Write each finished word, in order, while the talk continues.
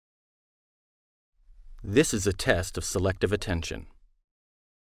This is a test of selective attention.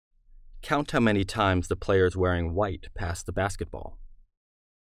 Count how many times the players wearing white pass the basketball.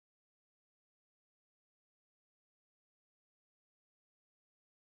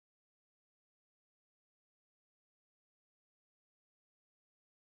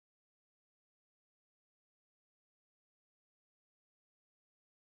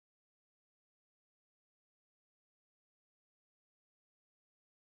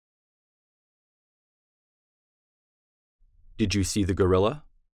 Did you see the gorilla?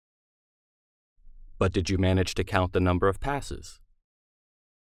 But did you manage to count the number of passes?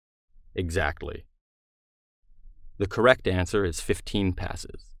 Exactly. The correct answer is 15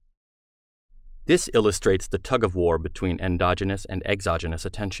 passes. This illustrates the tug-of-war between endogenous and exogenous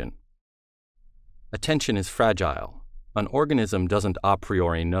attention. Attention is fragile. An organism doesn't a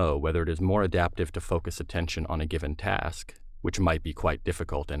priori know whether it is more adaptive to focus attention on a given task, which might be quite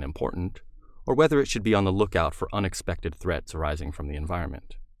difficult and important, or whether it should be on the lookout for unexpected threats arising from the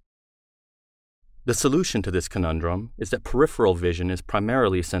environment. The solution to this conundrum is that peripheral vision is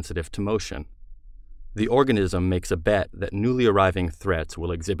primarily sensitive to motion. The organism makes a bet that newly arriving threats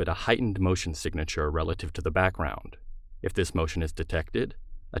will exhibit a heightened motion signature relative to the background. If this motion is detected,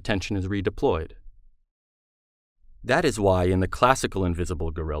 attention is redeployed. That is why in the classical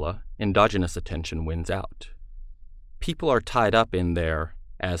invisible gorilla, endogenous attention wins out. People are tied up in their,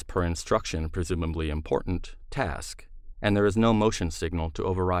 as per instruction presumably important, task, and there is no motion signal to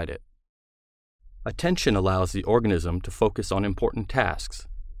override it. Attention allows the organism to focus on important tasks.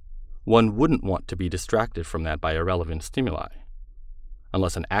 One wouldn't want to be distracted from that by irrelevant stimuli,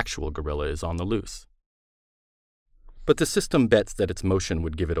 unless an actual gorilla is on the loose. But the system bets that its motion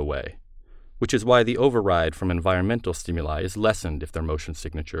would give it away, which is why the override from environmental stimuli is lessened if their motion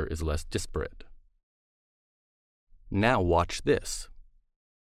signature is less disparate. Now watch this.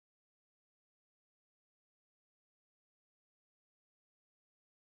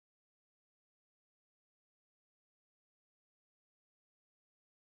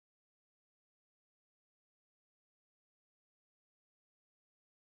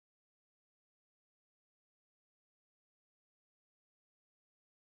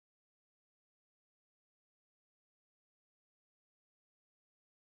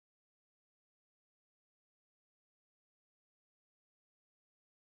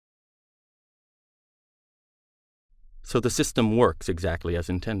 So the system works exactly as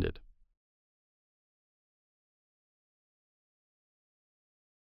intended.